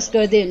ब्रेकफास्ट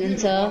गर्दै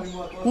हुनुहुन्छ।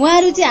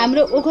 उहाँहरू चाहिँ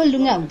हाम्रो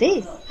ओखलढुङ्गा हुँदै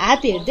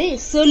हात हेर्दै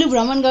सोलु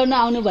भ्रमण गर्न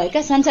आउनुभएका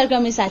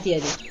सञ्चारकर्मी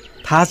साथीहरू।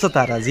 थाहा छ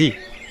ताराजी,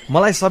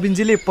 मलाई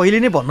सबिनजीले पहिले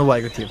नै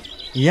भन्नुभएको थियो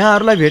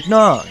यहाँहरूलाई भेट्न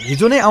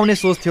हिजो नै आउने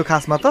सोच थियो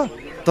खासमा त।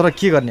 तर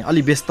के गर्ने,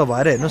 अलि व्यस्त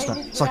भएर हेर्नुहोस्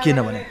न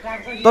सकिएन भने।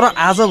 तर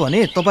आज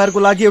भने तपाईँहरूको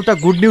लागि एउटा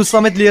गुड न्युज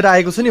समेत लिएर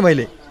आएको छु नि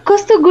मैले।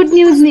 कस्तो गुड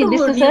न्युज नि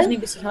विश्व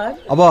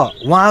सर? अब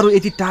उहाँहरू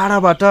यति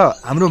टाढाबाट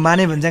हाम्रो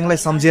माने भन्ज्याङलाई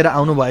सम्झिएर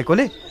आउनु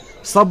भएकोले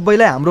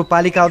सबैलाई हाम्रो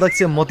पालिका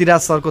अध्यक्ष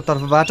मोतीराज सरको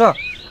तर्फबाट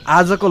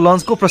आजको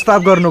लन्चको प्रस्ताव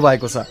गर्नु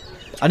भएको छ।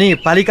 अनि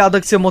पालिका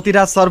अध्यक्ष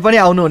मोतीराज सर पनि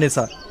आउनुहुनेछ।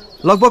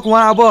 लगभग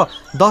उहाँ अब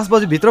 10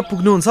 बजीभित्र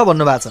पुग्नुहुन्छ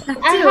भन्नुभएको छ।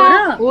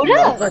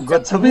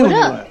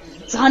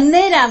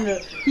 झन्नै राम्रो,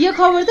 यो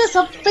खबर त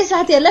सबै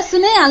साथीहरूलाई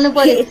सुनाइहाल्नु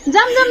पर्यो।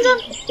 जाम जाम जाम।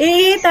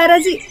 ए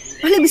ताराजी,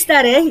 अलि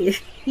बिस्तारै है।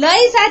 ल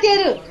है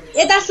साथीहरू,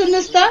 यता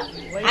सुन्नुहोस् त,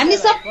 हामी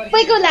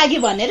सबैको लागि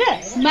भनेर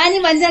माने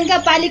भन्ज्याङका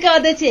पालिका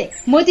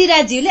अध्यक्ष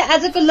मोतीराजज्यूले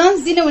आजको लन्च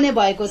दिनुहुने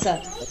भएको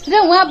छ र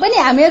उहाँ पनि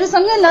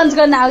हामीहरूसँगै लन्च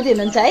गर्न आउँदै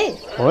हुनुहुन्छ है।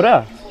 हो र?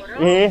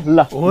 ए ल,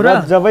 हो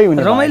र, जबै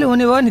हुने रमाइलो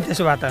हुने भयो नि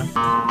त्यसो भए त।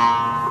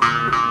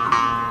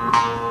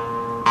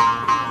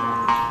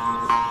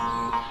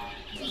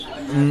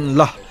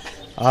 ल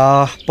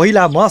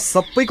पहिला म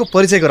सबैको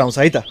परिचय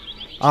गराउँछु है त।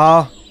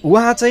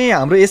 उहाँ चाहिँ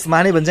हाम्रो यस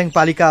माने भन्ज्याङ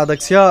पालिका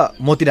अध्यक्ष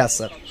मोतीराज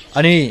सर,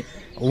 अनि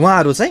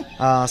उहाँहरू चाहिँ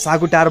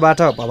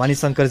सागुटारबाट भवानी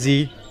शङ्करजी,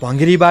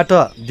 भङ्गेरीबाट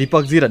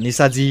दिपकजी र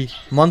निशाजी,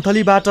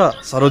 मन्थलीबाट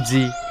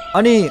सरोजजी,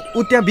 अनि ऊ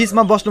त्यहाँ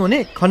बिचमा बस्नुहुने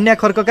खन्या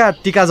खर्कका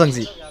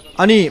टिकाजङजी,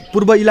 अनि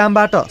पूर्व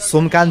इलामबाट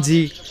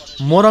सोमकान्तजी,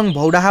 मोरङ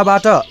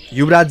भौडाहाबाट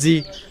युवराजजी,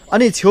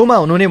 अनि छेउमा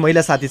हुनुहुने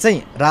महिला साथी चाहिँ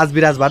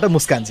राजविराजबाट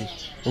मुस्कानजी।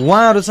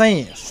 उहाँहरू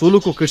चाहिँ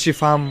सुलुको कृषि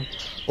फार्म,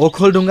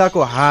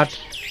 ओखलढुङ्गाको हाट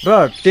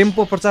र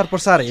टेम्पो प्रचार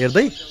प्रसार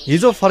हेर्दै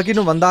हिजो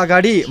फर्किनुभन्दा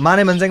अगाडि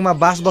माने भन्ज्याङमा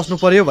बास बस्नु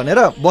पर्यो भनेर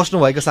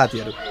बस्नुभएको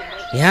साथीहरू।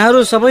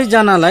 यहाँहरू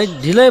सबैजनालाई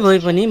ढिलै भए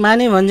पनि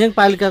माने भन्ज्याङ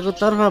पालिकाको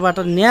तर्फबाट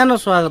न्यानो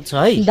स्वागत छ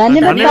है।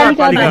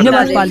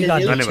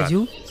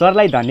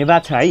 सरलाई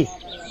धन्यवाद छ है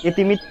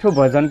यति मिठो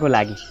भोजनको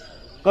लागि।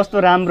 कस्तो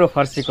राम्रो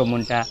फर्सीको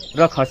मुन्टा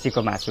र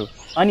खसीको मासु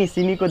अनि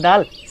सिमीको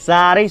दाल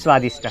साह्रै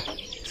स्वादिष्ट।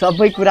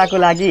 सबै कुराको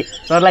लागि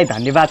सरलाई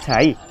धन्यवाद छ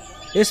है।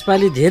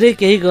 यसपालि धेरै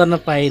केही गर्न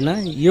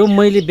पाइनँ, यो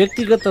मैले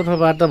व्यक्तिगत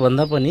तर्फबाट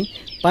भन्दा पनि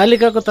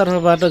पालिकाको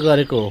तर्फबाट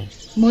गरेको हो।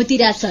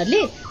 मोतीराज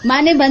सरले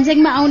माने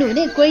भन्ज्याङमा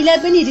आउनुहुने कोहीलाई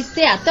पनि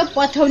रित्तै हात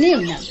पठाउने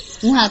हुन्न।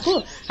 उहाँको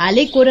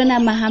हालै कोरोना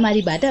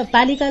महामारीबाट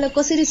पालिकालाई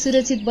कसरी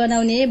सुरक्षित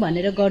बनाउने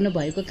भनेर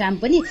गर्नुभएको काम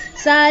पनि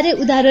साह्रै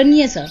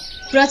उदाहरणीय छ।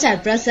 प्रचार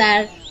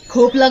प्रसार,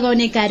 खोप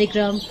लगाउने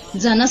कार्यक्रम,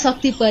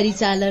 जनशक्ति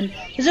परिचालन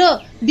र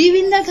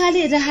विभिन्न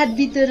खाले राहत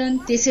वितरण,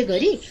 त्यसै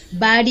गरी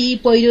बाढी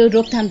पहिरो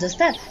रोकथाम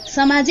जस्ता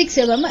सामाजिक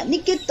सेवामा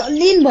निकै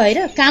तल्लीन भएर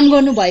काम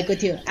गर्नु भएको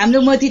थियो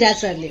हाम्रो मोतीराज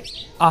सरले।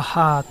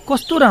 आहा,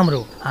 कस्तो राम्रो,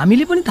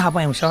 हामीले पनि थाहा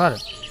पायौँ सर।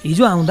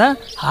 हिजो आउँदा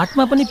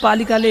हाटमा पनि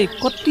पालिकाले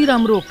कति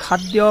राम्रो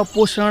खाद्य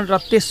पोषण र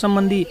त्यस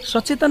सम्बन्धी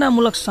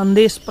सचेतनामूलक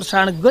सन्देश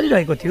प्रसारण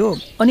गरिरहेको थियो।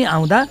 अनि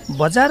आउँदा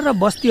बजार र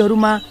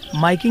बस्तीहरूमा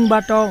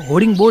माइकिङबाट,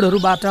 होर्डिङ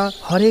बोर्डहरूबाट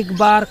हरेक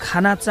बार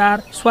खानाचार,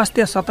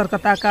 स्वास्थ्य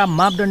सतर्कताका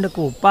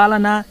मापदण्डको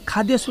पालना,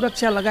 खाद्य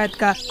सुरक्षा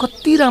लगायतका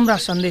कति राम्रा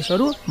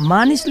सन्देशहरू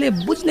मानिसले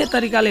बुझ्ने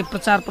तरिकाले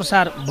प्रचार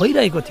प्रसार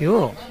भइरहेको थियो।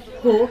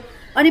 हो,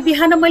 अनि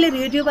बिहान मैले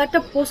रेडियोबाट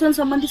पोषण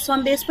सम्बन्धी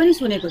सन्देश पनि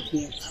सुनेको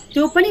थिएँ।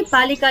 त्यो पनि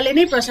पालिकाले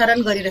नै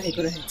प्रसारण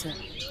गरिरहेको रहेछ।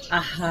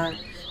 आहा,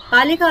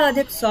 पालिका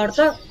अध्यक्ष सर त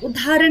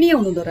उदाहरणीय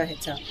हुनुहुँदो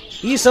रहेछ।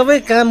 यी सबै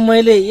काम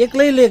मैले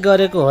एक्लैले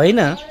गरेको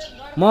होइन।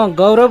 म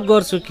गौरव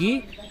गर्छु कि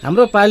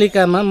हाम्रो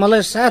पालिकामा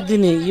मलाई साथ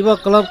दिने युवा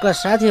क्लबका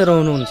साथीहरू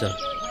हुनुहुन्छ।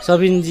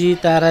 सबिनजी,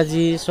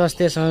 ताराजी,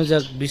 स्वास्थ्य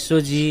संयोजक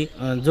विश्वजी,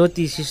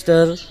 ज्योति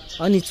सिस्टर,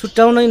 अनि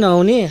छुट्याउनै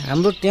नहुने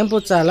हाम्रो टेम्पो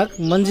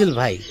चालक मन्जिल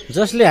भाइ,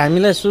 जसले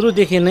हामीलाई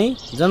सुरुदेखि नै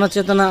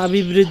जनचेतना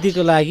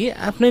अभिवृद्धिको लागि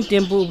आफ्नै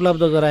टेम्पो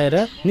उपलब्ध गराएर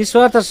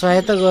निस्वार्थ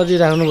सहायता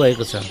गरिराख्नु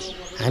भएको छ।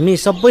 हामी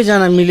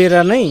सबैजना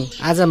मिलेर नै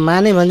आज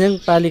माने भन्ज्याङ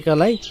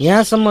पालिकालाई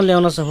यहाँसम्म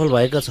ल्याउन सफल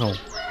भएका छौँ।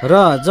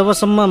 र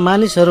जबसम्म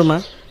मानिसहरूमा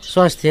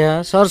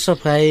स्वास्थ्य,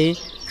 सरसफाइ,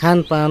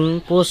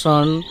 खानपान,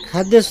 पोषण,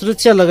 खाद्य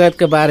सुरक्षा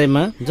लगायतका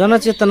बारेमा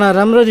जनचेतना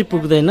राम्ररी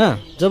पुग्दैन,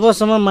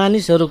 जबसम्म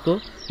मानिसहरूको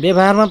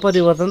व्यवहारमा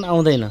परिवर्तन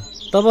आउँदैन,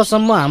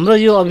 तबसम्म हाम्रो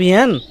यो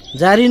अभियान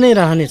जारी नै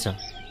रहनेछ।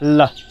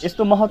 ल,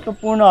 यस्तो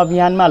महत्त्वपूर्ण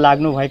अभियानमा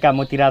लाग्नुभएका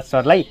मोतीराज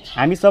सरलाई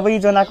हामी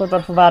सबैजनाको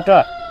तर्फबाट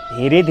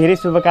धेरै धेरै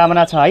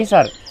शुभकामना छ है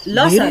सर।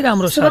 धेरै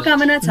राम्रो सर,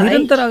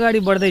 निरन्तर अगाडि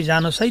बढ्दै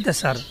जानुहोस् है त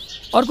सर।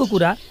 अर्को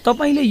कुरा,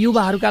 तपाईँले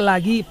युवाहरूका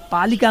लागि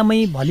पालिकामै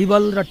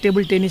भलिबल र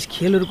टेबल टेनिस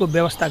खेलहरूको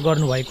व्यवस्था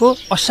गर्नुभएको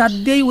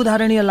असाध्यै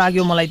उदाहरणीय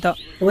लाग्यो मलाई त।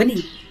 हो नि,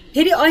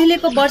 फेरि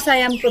अहिलेको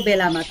वर्षायामको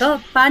बेलामा त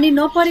पानी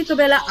नपरेको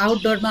बेला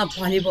आउटडोरमा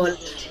भलिबल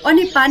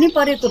अनि पानी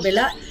परेको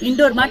बेला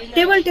इन्डोरमा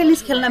टेबल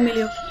टेनिस खेल्न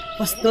मिल्यो।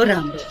 कस्तो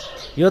राम्रो।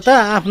 यो त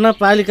आफ्ना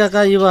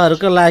पालिकाका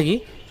युवाहरूका लागि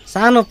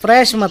सानो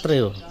प्रयास मात्रै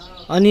हो।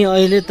 अनि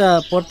अहिले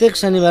त प्रत्येक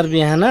शनिबार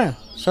बिहान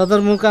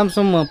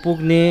सदरमुकामसम्म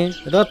पुग्ने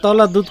र तल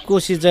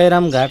दुधकोशी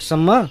जयराम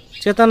घाटसम्म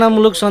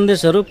चेतनामूलक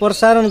सन्देशहरू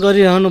प्रसारण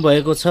गरिरहनु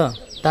भएको छ।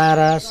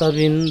 तारा,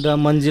 सबिन र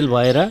मन्जिल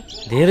भएर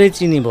धेरै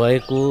चिनी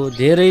भएको,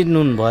 धेरै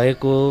नुन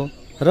भएको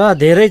र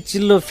धेरै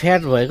चिल्लो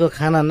फ्याट भएको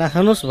खाना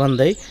नखानुस्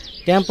भन्दै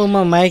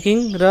टेम्पोमा माइकिङ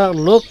र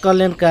लोक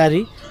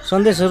कल्याणकारी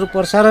सन्देशहरू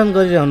प्रसारण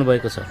गरिरहनु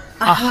भएको छ।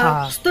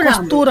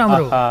 कस्तो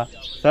राम्रो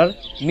सर,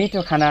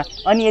 मिठो खाना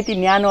अनि यति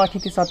न्यानो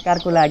अतिथि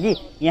सत्कारको लागि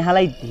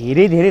यहाँलाई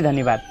धेरै धेरै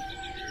धन्यवाद।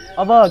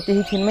 अब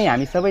केही छिनमै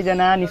हामी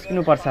सबैजना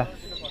निस्किनुपर्छ।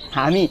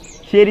 हामी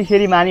फेरि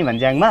फेरि माने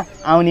भन्ज्याङमा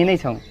आउने नै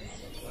छौँ।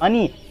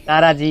 अनि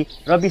ताराजी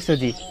र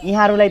विश्वजी,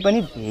 यहाँहरूलाई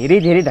पनि धेरै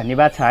धेरै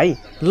धन्यवाद छ है।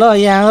 ल,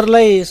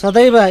 यहाँहरूलाई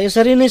सदैव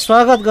यसरी नै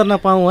स्वागत गर्न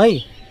पाऊँ है।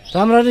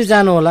 राम्ररी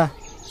जानुहोला।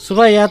 शुभ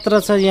यात्रा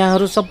छ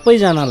यहाँहरू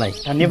सबैजनालाई।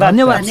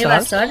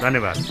 धन्यवाद सर।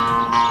 धन्यवाद।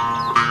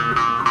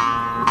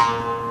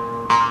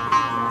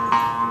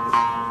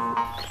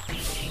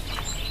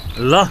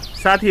 ल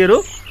साथीहरू,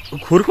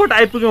 खुरकोट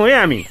आइपुग्यौँ है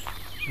हामी।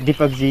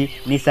 दिपकजी,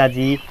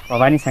 निशाजी,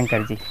 भवानी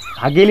शङ्करजी,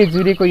 भाग्यले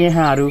जुरेको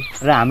यहाँहरू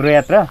र हाम्रो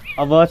यात्रा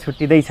अब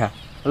छुट्टिँदैछ।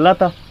 ल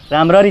त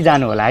राम्ररी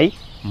जानु होला है।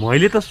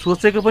 मैले त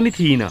सोचेको पनि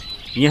थिइनँ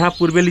यहाँ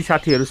पूर्वेली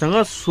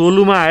साथीहरूसँग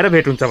सोलुमा आएर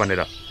भेट हुन्छ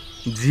भनेर।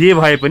 जे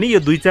भए पनि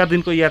यो 2-4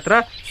 दिनको यात्रा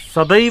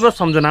सदैव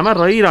सम्झनामा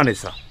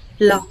रहिरहनेछ।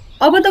 ल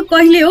अब त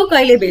कहिले हो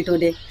कहिले भेट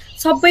हुने?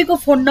 सबैको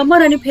फोन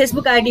नम्बर अनि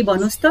फेसबुक आइडी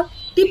भन्नुहोस् त,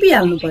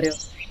 टिपिहाल्नु पर्यो।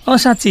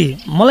 साँच्ची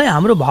मलाई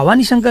हाम्रो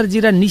भवानी शङ्करजी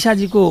र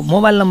निशाजीको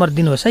मोबाइल नम्बर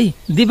दिनुहोस् है।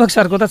 दीपक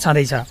सरको त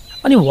छँदैछ।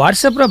 अनि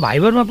व्हाट्सएप र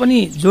भाइबरमा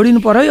पनि जोडिनु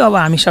पर्यो है अब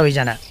हामी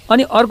सबैजना।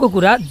 अनि अर्को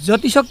कुरा,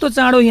 जतिसक्दो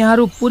चाँडो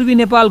यहाँहरू पूर्वी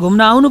नेपाल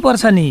घुम्न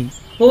आउनुपर्छ नि।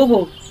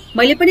 हो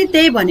मैले पनि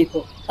त्यही भनेको।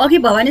 अघि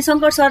भवानी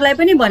शङ्कर सरलाई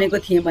पनि भनेको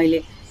थिएँ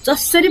मैले,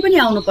 जसरी पनि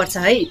आउनुपर्छ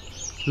है।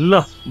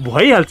 ल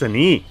भइहाल्छ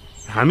नि।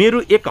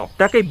 हामीहरू 1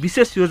 हप्ताकै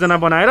विशेष योजना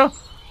बनाएर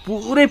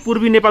पुरै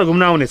पूर्वी नेपाल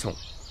घुम्न आउनेछौँ।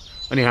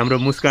 अनि हाम्रो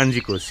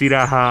मुस्कानजीको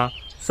सिराहा,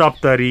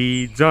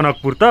 सप्तरी,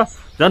 जनकपुर त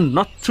झन्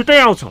नछुटै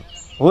आउँछौँ।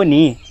 हो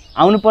नि,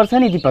 आउनुपर्छ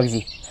नि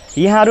दिपकजी।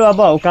 यहाँहरू अब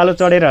उकालो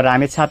चढेर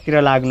रामेछापतिर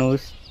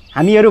लाग्नुहोस्,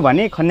 हामीहरू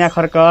भने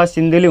खन्याखर्क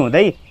सिन्धुली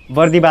हुँदै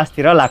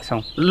बर्दिवासतिर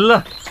लाग्छौँ।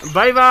 ल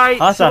bye bye,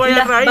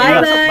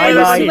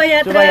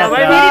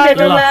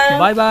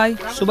 bye bye,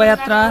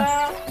 Shubhyatra.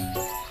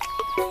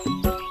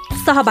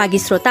 सहभागी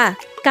श्रोता,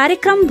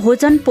 कार्यक्रम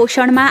भोजन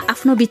पोषणमा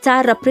आफ्नो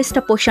विचार र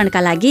पृष्ठपोषणका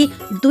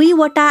लागि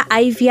 2वटा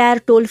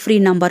आइभीआर टोल फ्री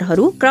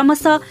नम्बरहरू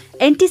क्रमशः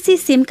एनटिसी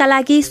सिमका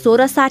लागि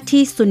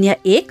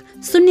 166001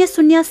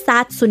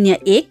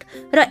 00701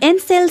 र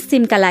एनसेल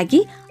सिमका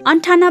लागि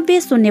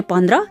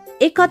 98015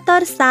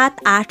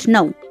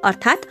 71789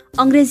 अर्थात्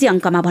अंग्रेजी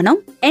अङ्कमा भनौं।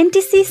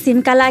 एनटिसी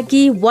सिमका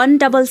लागि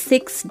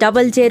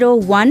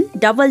 166001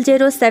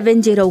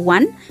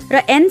 00701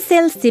 र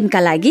एनसेल सिमका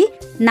लागि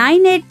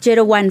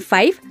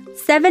 98015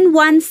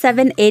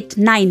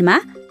 71789 मा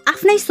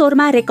आफ्नै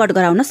स्वरमा रेकर्ड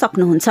गराउन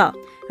सक्नुहुन्छ।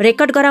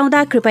 रेकर्ड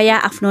गराउँदा कृपया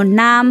आफ्नो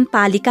नाम,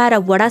 पालिका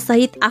र वडा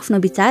सहित आफ्नो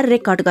विचार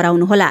रेकर्ड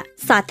गराउनुहोला।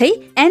 साथै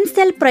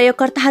एनसेल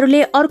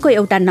प्रयोगकर्ताहरूले अर्को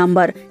एउटा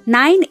नम्बर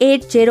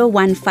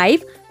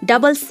 98015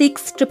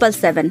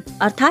 66777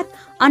 अर्थात्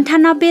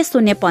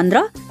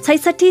 98015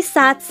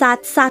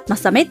 66777 मा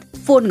समेत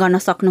फोन गर्न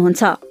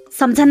सक्नुहुन्छ।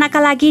 सम्झनाका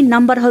लागि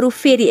नम्बरहरू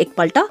फेरि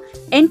एकपल्ट।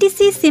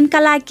 एनटिसी सिमका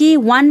लागि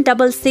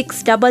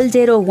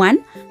 166001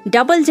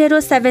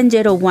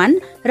 00701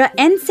 र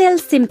एनसेल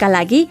सिमका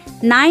लागि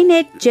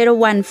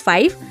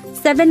 98015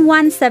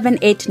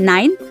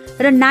 71789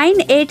 र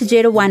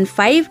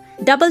 98015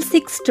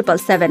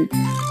 66777।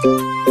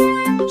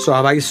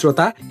 सहभागी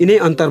श्रोता, यिनै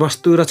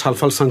अन्तर्वस्तु र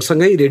छलफल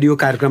सँगसँगै रेडियो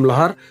कार्यक्रम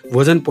लहर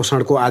भोजन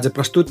पोषणको आज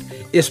प्रस्तुत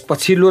यस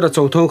पछिल्लो र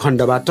चौथौं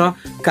खण्डबाट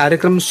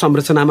कार्यक्रम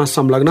संरचनामा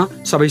संलग्न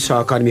सबै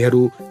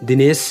सहकर्मीहरू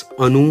दिनेश,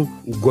 अनु,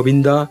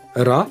 गोविन्द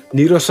र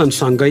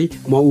निरोशनसँगै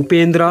म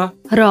उपेन्द्र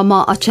र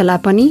म अचला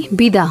पनि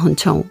बिदा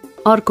हुन्छौं।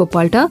 अर्को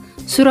पल्ट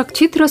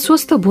सुरक्षित र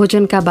स्वस्थ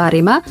भोजनका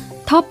बारेमा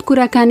थप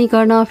कुराकानी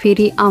गर्न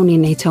फेरि आउने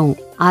नै छौं।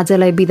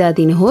 आजलाई बिदा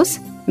दिनुहोस्।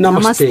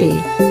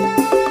 नमस्ते।